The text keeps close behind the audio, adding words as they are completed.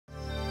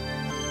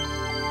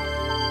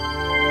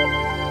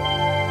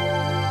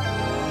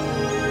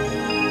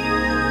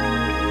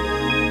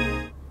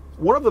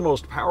One of the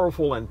most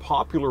powerful and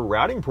popular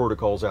routing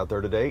protocols out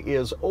there today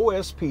is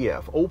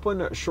OSPF,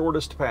 Open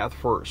Shortest Path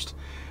First.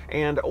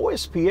 And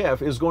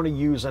OSPF is going to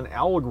use an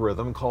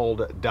algorithm called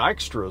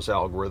Dijkstra's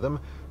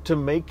algorithm to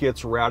make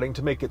its routing,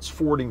 to make its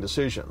forwarding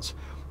decisions.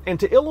 And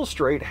to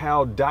illustrate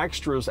how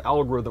Dijkstra's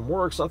algorithm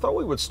works, I thought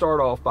we would start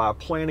off by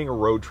planning a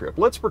road trip.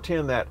 Let's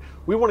pretend that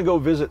we want to go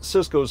visit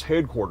Cisco's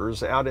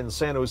headquarters out in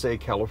San Jose,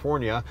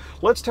 California.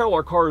 Let's tell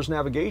our car's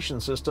navigation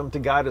system to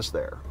guide us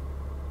there.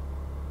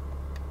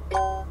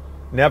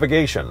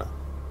 Navigation.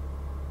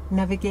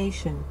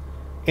 Navigation.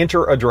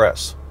 Enter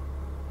address.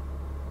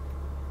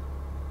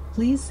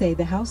 Please say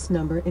the house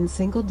number in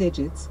single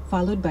digits,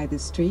 followed by the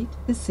street,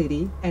 the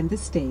city, and the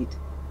state.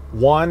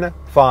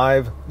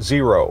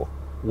 150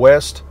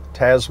 West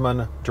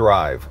Tasman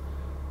Drive,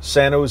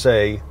 San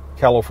Jose,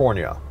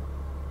 California.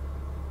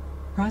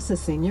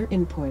 Processing your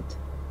input.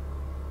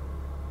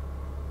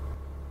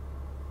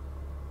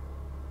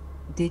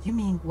 Did you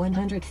mean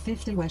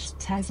 150 West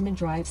Tasman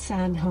Drive,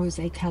 San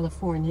Jose,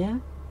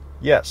 California?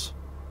 Yes.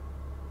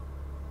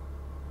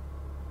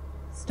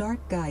 Start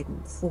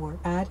guidance or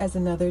add as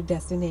another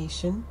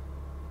destination.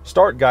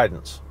 Start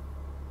guidance.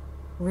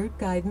 Route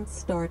guidance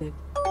started.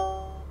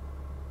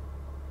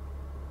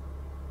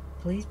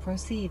 Please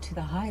proceed to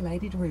the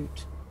highlighted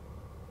route.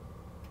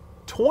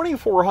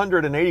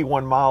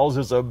 2,481 miles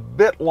is a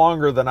bit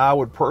longer than I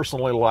would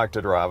personally like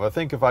to drive. I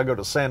think if I go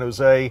to San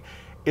Jose,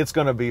 it's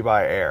going to be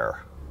by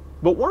air.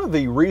 But one of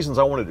the reasons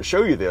I wanted to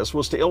show you this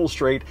was to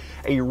illustrate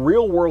a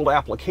real-world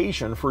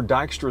application for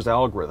Dijkstra's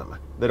algorithm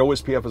that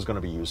OSPF is going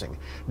to be using.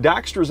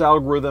 Dijkstra's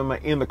algorithm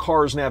in the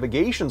car's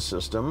navigation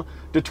system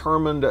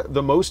determined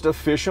the most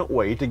efficient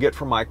way to get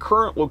from my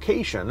current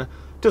location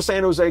to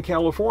San Jose,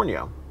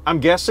 California. I'm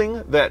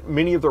guessing that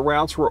many of the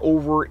routes were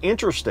over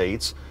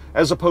interstates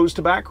as opposed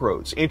to back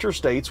roads.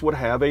 Interstates would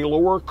have a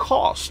lower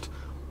cost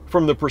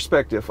from the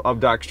perspective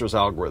of Dijkstra's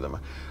algorithm.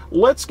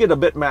 Let's get a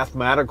bit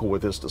mathematical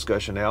with this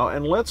discussion now,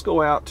 and let's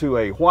go out to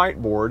a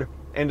whiteboard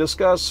and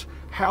discuss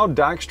how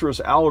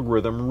Dijkstra's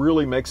algorithm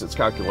really makes its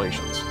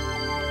calculations.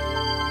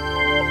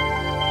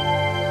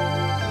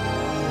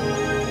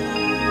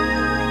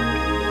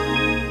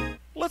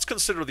 Let's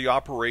consider the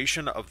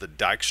operation of the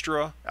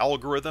Dijkstra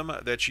algorithm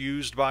that's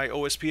used by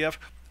OSPF.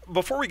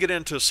 Before we get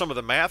into some of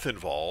the math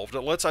involved,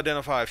 let's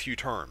identify a few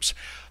terms.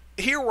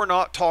 Here we're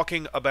not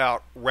talking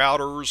about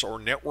routers or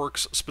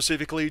networks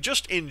specifically.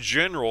 Just in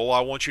general,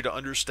 I want you to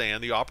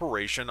understand the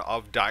operation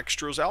of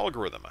Dijkstra's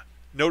algorithm.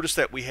 Notice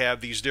that we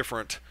have these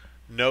different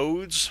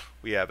nodes.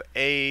 We have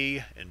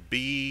A and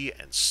B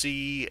and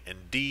C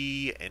and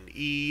D and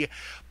E.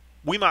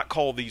 We might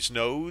call these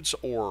nodes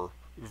or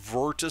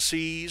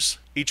vertices.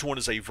 Each one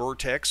is a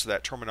vertex.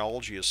 That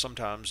terminology is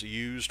sometimes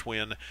used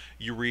when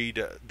you read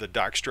the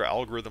Dijkstra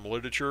algorithm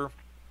literature.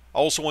 I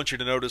also want you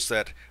to notice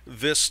that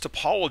this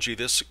topology,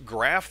 this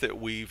graph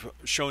that we've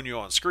shown you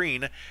on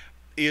screen,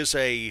 is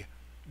a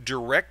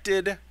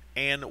directed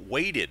and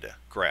weighted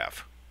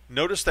graph.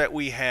 Notice that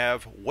we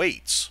have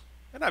weights,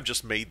 and I've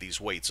just made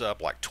these weights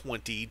up like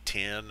 20,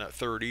 10,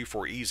 30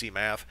 for easy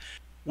math.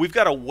 We've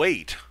got a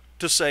weight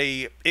to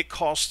say it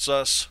costs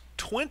us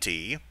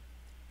 20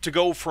 to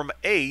go from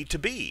A to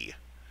B.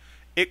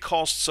 It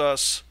costs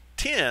us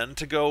 10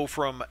 to go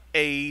from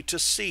A to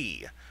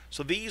C.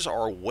 So these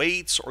are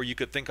weights, or you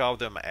could think of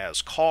them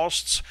as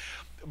costs,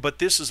 but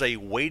this is a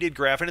weighted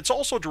graph, and it's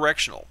also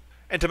directional.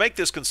 And to make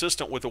this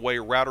consistent with the way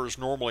routers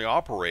normally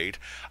operate,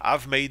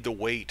 I've made the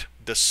weight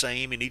the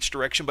same in each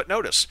direction. But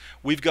notice,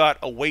 we've got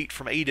a weight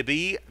from A to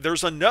B.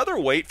 There's another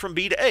weight from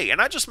B to A, and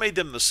I just made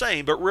them the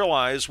same, but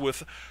realize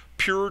with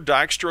pure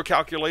Dijkstra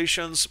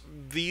calculations,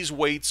 these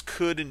weights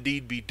could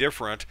indeed be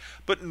different,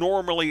 but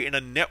normally in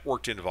a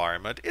networked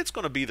environment, it's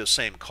going to be the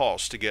same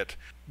cost to get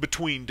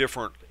between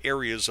different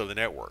areas of the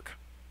network.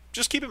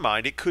 Just keep in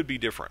mind, it could be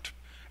different.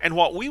 And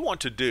what we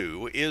want to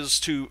do is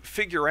to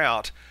figure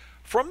out,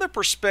 from the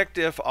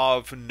perspective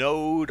of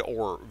node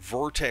or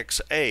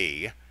vertex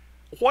A,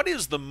 what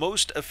is the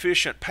most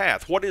efficient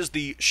path? What is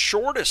the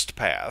shortest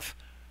path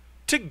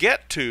to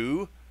get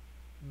to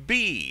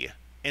B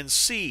and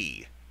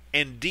C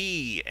and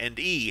D and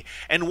E?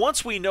 And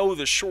once we know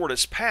the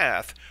shortest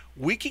path,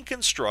 we can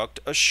construct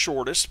a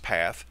shortest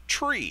path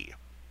tree.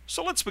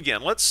 So let's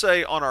begin. Let's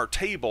say on our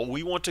table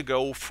we want to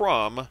go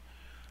from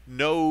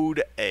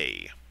node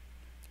A,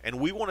 and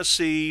we want to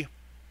see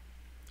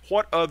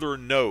what other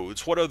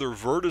nodes, what other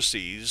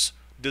vertices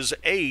does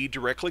A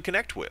directly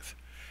connect with.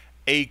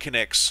 A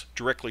connects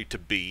directly to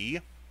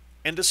B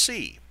and to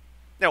C.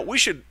 Now we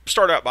should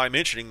start out by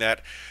mentioning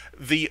that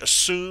the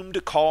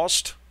assumed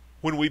cost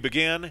when we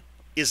begin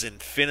is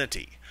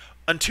infinity.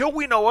 Until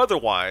we know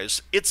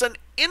otherwise, it's an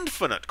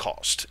infinite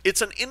cost.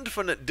 It's an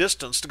infinite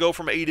distance to go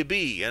from A to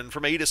B and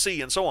from A to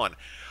C and so on.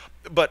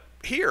 But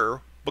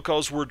here,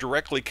 because we're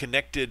directly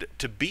connected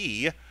to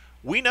B,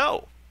 we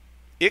know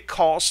it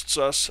costs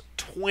us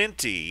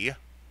 20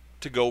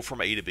 to go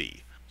from A to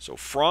B. So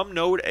from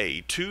node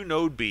A to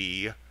node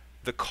B,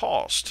 the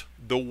cost,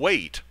 the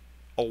weight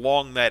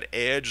along that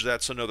edge,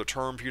 that's another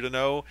term for you to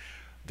know.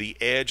 The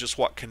edge is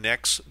what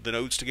connects the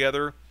nodes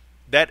together.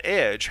 that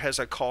edge has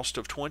a cost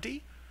of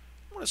 20.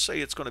 I'm going to say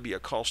it's going to be a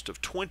cost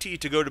of 20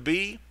 to go to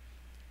B,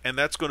 and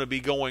that's going to be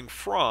going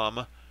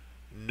from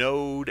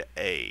node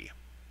A.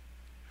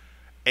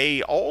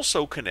 A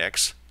also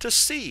connects to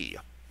C.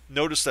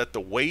 Notice that the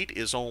weight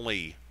is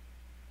only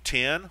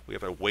 10. We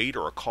have a weight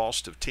or a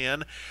cost of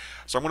 10.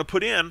 So I'm going to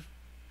put in,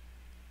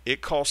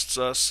 it costs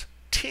us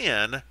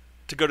 10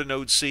 to go to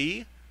node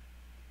C,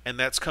 and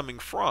that's coming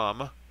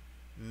from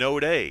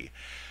node A.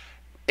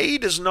 A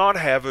does not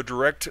have a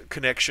direct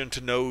connection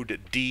to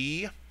node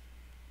D,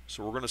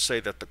 so we're going to say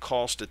that the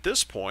cost at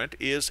this point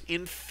is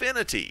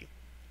infinity.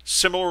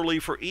 Similarly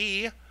for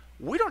E,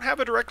 we don't have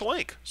a direct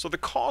link, so the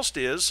cost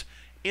is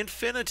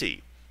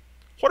infinity.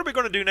 What are we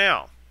going to do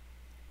now?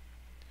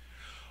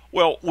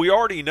 Well, we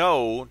already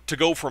know to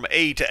go from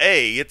A to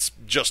A, it's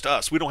just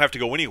us. We don't have to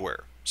go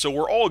anywhere. So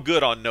we're all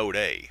good on node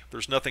A.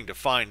 There's nothing to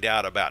find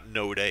out about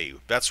node A.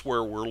 That's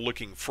where we're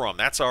looking from.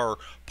 That's our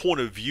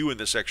point of view in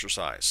this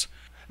exercise.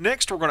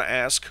 Next, we're going to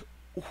ask,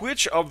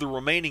 which of the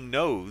remaining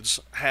nodes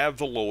have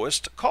the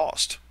lowest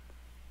cost?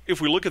 If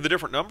we look at the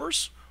different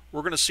numbers,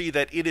 we're going to see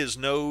that it is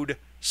node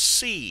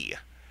C.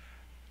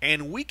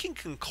 And we can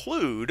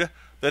conclude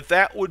that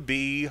that would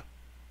be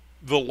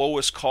the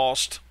lowest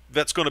cost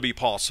that's going to be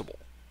possible.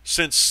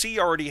 Since C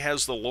already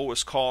has the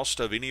lowest cost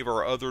of any of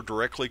our other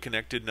directly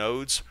connected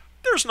nodes,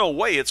 there's no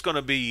way it's going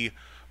to be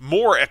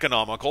more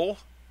economical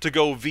to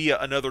go via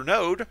another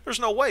node. There's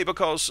no way,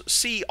 because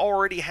C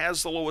already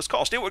has the lowest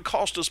cost. It would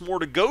cost us more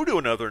to go to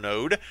another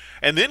node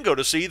and then go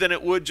to C than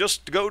it would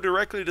just go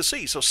directly to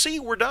C. So C,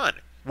 we're done.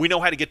 We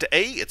know how to get to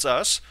A, it's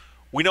us.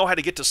 We know how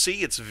to get to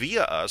C, it's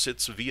via us,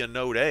 it's via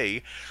node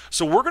A.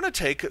 So we're going to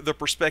take the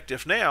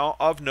perspective now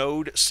of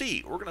node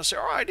C. We're going to say,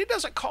 all right, it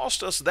doesn't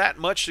cost us that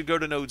much to go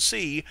to node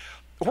C.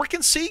 Where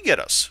can C get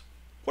us?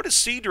 What is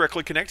C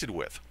directly connected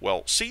with?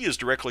 Well, C is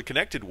directly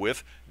connected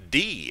with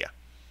D.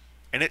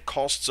 And it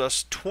costs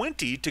us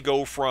 20 to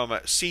go from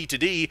C to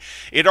D.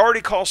 It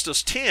already cost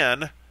us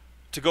 10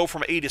 to go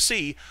from A to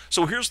C.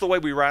 So here's the way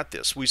we write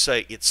this. We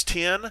say it's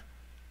 10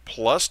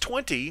 plus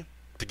 20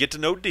 to get to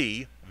node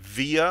D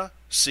via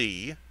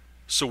C.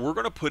 So we're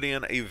going to put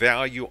in a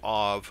value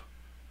of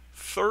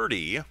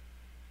 30.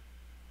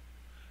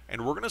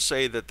 And we're going to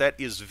say that that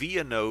is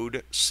via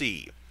node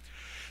C.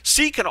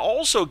 C can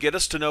also get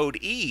us to node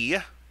E.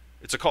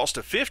 It's a cost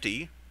of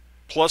 50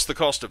 plus the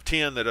cost of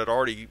 10 that it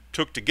already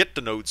took to get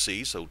to node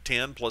C. So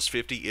 10 plus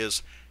 50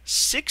 is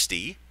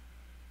 60. We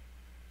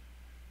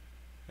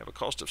have a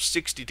cost of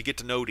 60 to get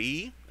to node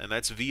E, and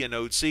that's via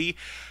node C.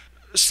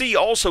 C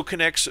also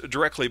connects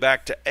directly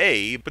back to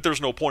A, but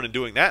there's no point in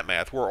doing that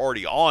math. We're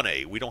already on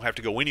A. We don't have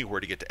to go anywhere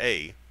to get to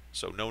A,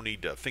 so no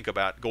need to think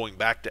about going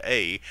back to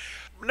A.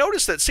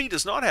 Notice that C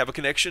does not have a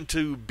connection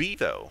to B,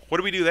 though. What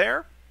do we do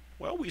there?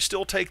 Well, we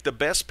still take the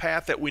best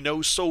path that we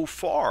know so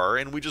far,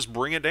 and we just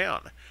bring it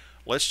down.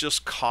 Let's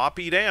just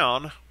copy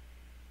down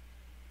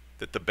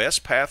that the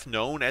best path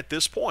known at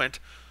this point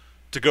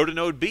to go to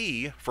node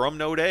B from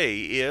node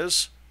A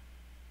is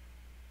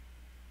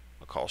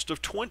a cost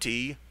of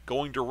 20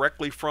 going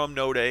directly from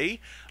node A.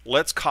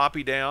 Let's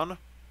copy down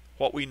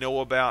what we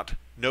know about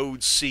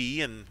node C,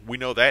 and we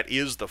know that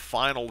is the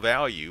final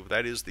value.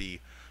 That is the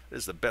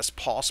best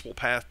possible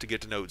path to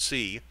get to node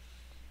C,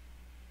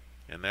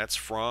 and that's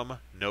from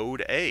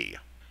node A.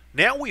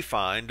 Now we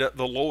find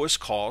the lowest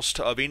cost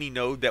of any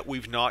node that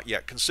we've not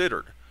yet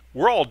considered.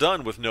 We're all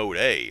done with node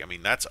A. I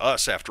mean, that's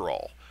us after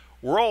all.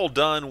 We're all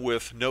done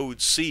with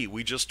node C.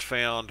 We just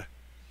found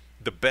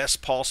the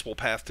best possible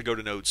path to go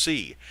to node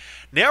C.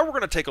 Now we're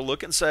going to take a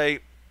look and say,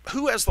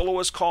 who has the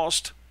lowest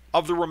cost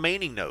of the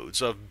remaining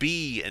nodes of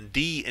B and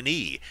D and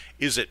E?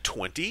 Is it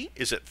 20?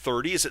 Is it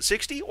 30? Is it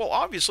 60? Well,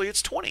 obviously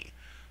it's 20.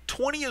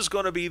 20 is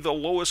going to be the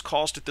lowest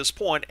cost at this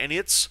point, and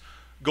it's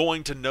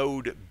going to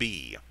node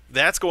B.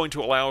 That's going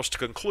to allow us to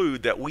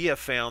conclude that we have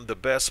found the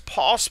best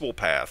possible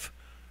path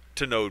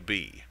to node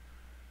B.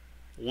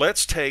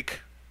 Let's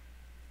take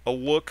a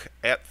look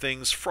at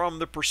things from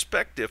the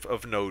perspective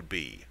of node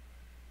B.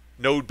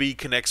 Node B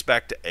connects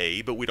back to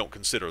A, but we don't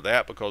consider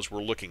that because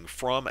we're looking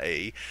from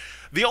A.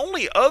 The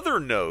only other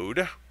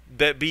node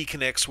that B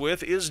connects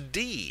with is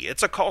D.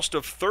 It's a cost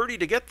of 30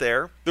 to get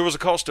there. There was a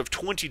cost of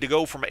 20 to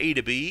go from A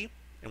to B,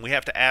 and we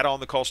have to add on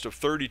the cost of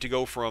 30 to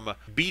go from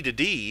B to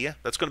D.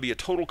 That's going to be a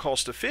total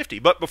cost of 50.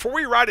 But before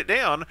we write it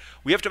down,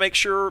 we have to make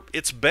sure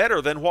it's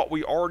better than what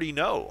we already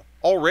know.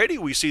 Already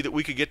we see that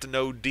we could get to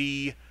node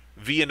D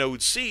via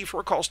node C for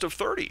a cost of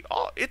 30.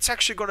 It's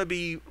actually going to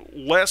be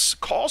less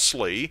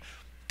costly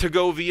to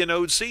go via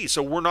node C,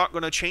 so we're not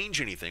going to change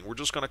anything. We're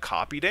just going to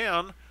copy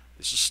down.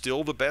 This is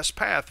still the best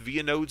path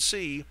via node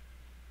C,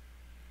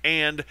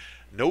 and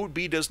node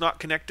B does not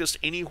connect us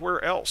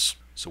anywhere else.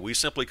 So we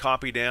simply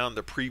copy down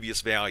the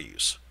previous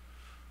values.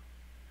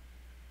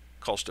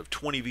 Cost of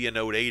 20 via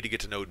node A to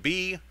get to node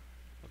B,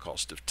 a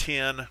cost of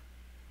 10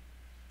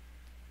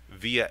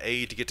 via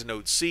A to get to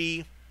node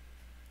C,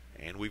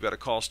 and we've got a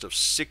cost of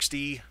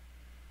 60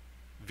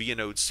 via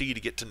node C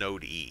to get to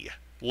node E.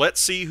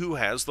 Let's see who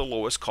has the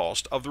lowest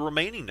cost of the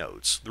remaining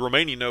nodes. The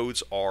remaining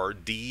nodes are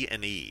D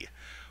and E.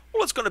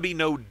 Well, it's going to be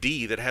node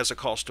D that has a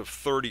cost of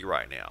 30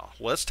 right now.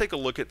 Let's take a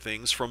look at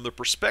things from the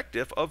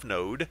perspective of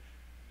node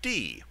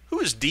D. Who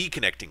is D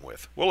connecting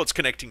with? Well, it's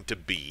connecting to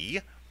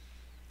B,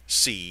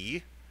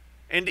 C,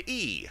 and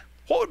E.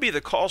 What would be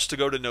the cost to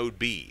go to node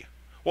B?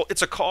 Well,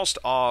 it's a cost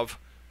of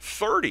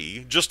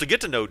 30 just to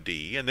get to node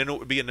D, and then it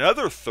would be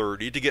another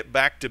 30 to get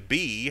back to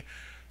B.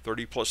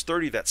 30 plus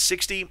 30, that's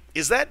 60.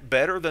 Is that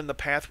better than the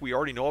path we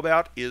already know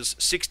about? Is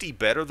 60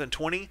 better than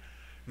 20?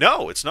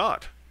 No, it's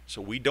not.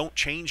 So we don't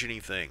change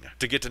anything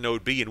to get to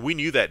node B, and we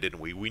knew that, didn't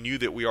we? We knew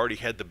that we already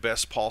had the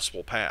best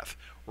possible path.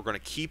 We're going to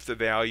keep the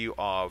value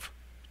of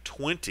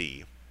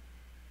 20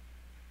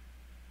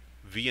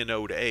 via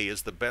node A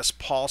is the best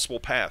possible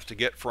path to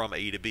get from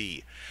A to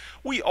B.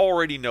 We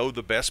already know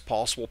the best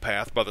possible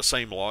path by the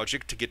same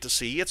logic to get to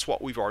C. It's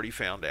what we've already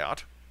found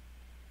out.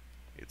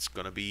 It's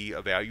going to be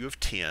a value of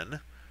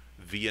 10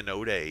 via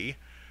node A.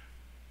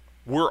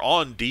 We're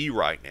on D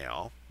right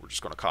now. We're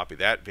just going to copy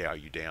that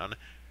value down.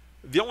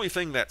 The only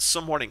thing that's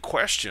somewhat in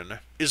question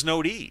is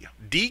node E.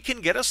 D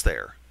can get us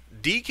there.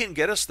 D can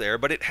get us there,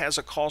 but it has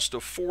a cost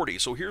of 40.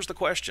 So here's the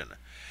question.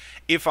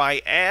 If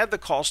I add the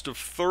cost of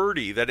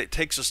 30 that it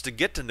takes us to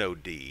get to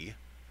node D,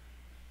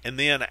 and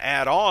then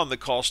add on the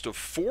cost of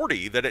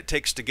 40 that it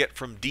takes to get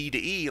from D to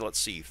E, let's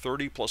see,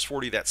 30 plus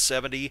 40, that's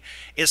 70.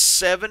 Is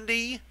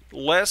 70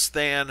 less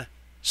than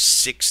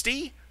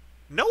 60?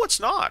 No, it's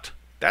not.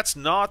 That's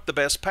not the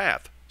best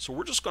path. So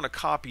we're just going to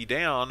copy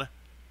down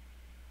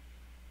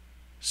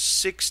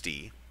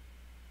 60C.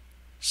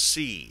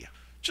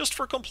 Just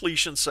for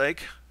completion's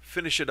sake,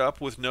 finish it up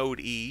with node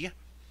E.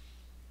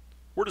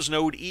 Where does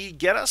node E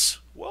get us?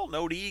 Well,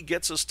 node E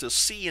gets us to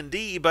C and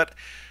D, but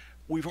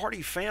we've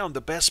already found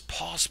the best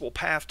possible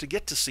path to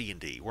get to C and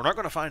D. We're not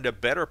going to find a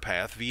better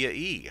path via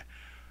E.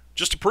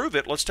 Just to prove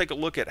it, let's take a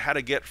look at how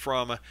to get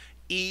from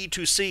E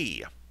to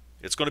C.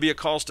 It's going to be a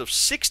cost of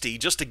 60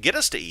 just to get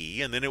us to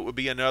E, and then it would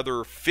be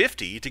another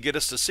 50 to get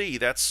us to C.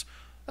 That's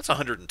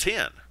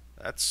 110.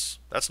 That's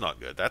not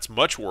good. That's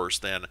much worse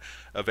than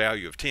a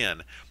value of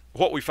 10.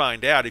 What we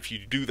find out, if you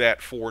do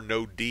that for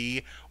node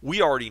D,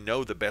 we already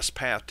know the best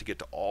path to get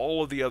to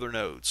all of the other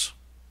nodes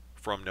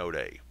from node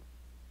A.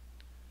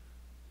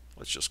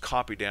 Let's just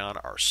copy down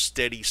our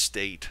steady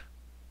state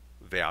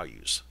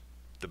values.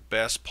 The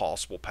best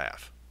possible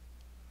path.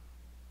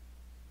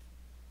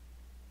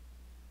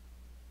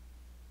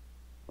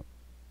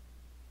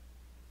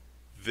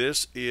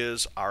 This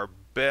is our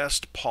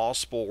best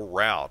possible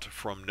route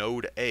from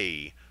node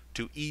A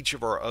to each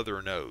of our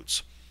other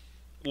nodes.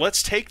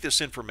 Let's take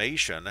this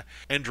information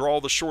and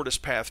draw the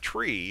shortest path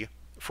tree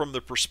from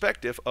the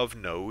perspective of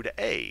node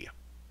A.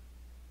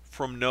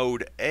 From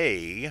node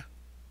A,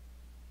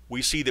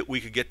 we see that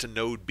we could get to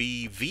node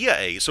B via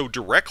A. So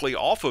directly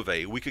off of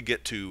A, we could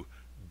get to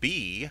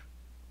B.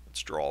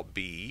 Let's draw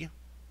B.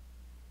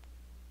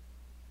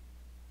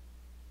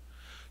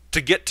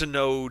 To get to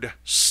node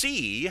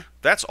C,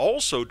 that's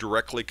also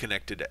directly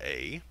connected to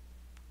A.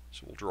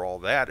 So we'll draw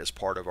that as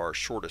part of our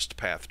shortest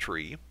path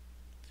tree.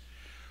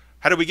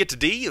 How do we get to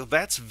D?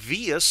 That's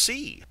via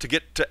C. To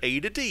get to A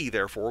to D,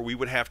 therefore, we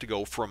would have to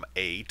go from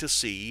A to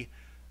C.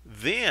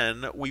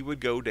 Then we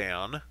would go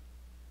down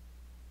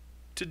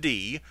to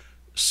D.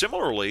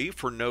 Similarly,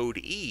 for node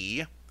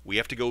E, we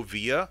have to go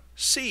via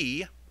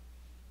C.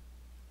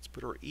 Let's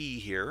put our E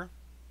here.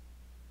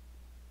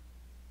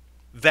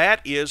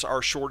 That is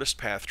our shortest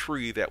path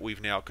tree that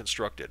we've now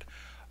constructed.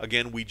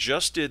 Again, we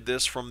just did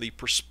this from the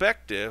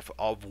perspective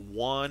of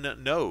one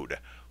node.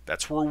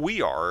 That's where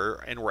we are,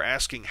 and we're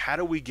asking how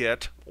do we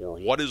get, or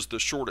what is the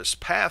shortest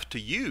path to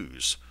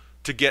use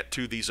to get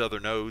to these other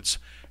nodes,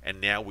 and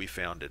now we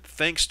found it,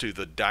 thanks to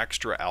the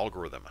Dijkstra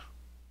algorithm.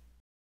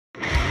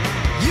 You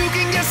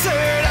can get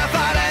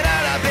certified and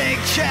earn a big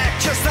check,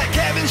 just like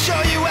Kevin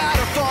show you how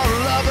to fall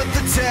in love with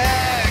the tech.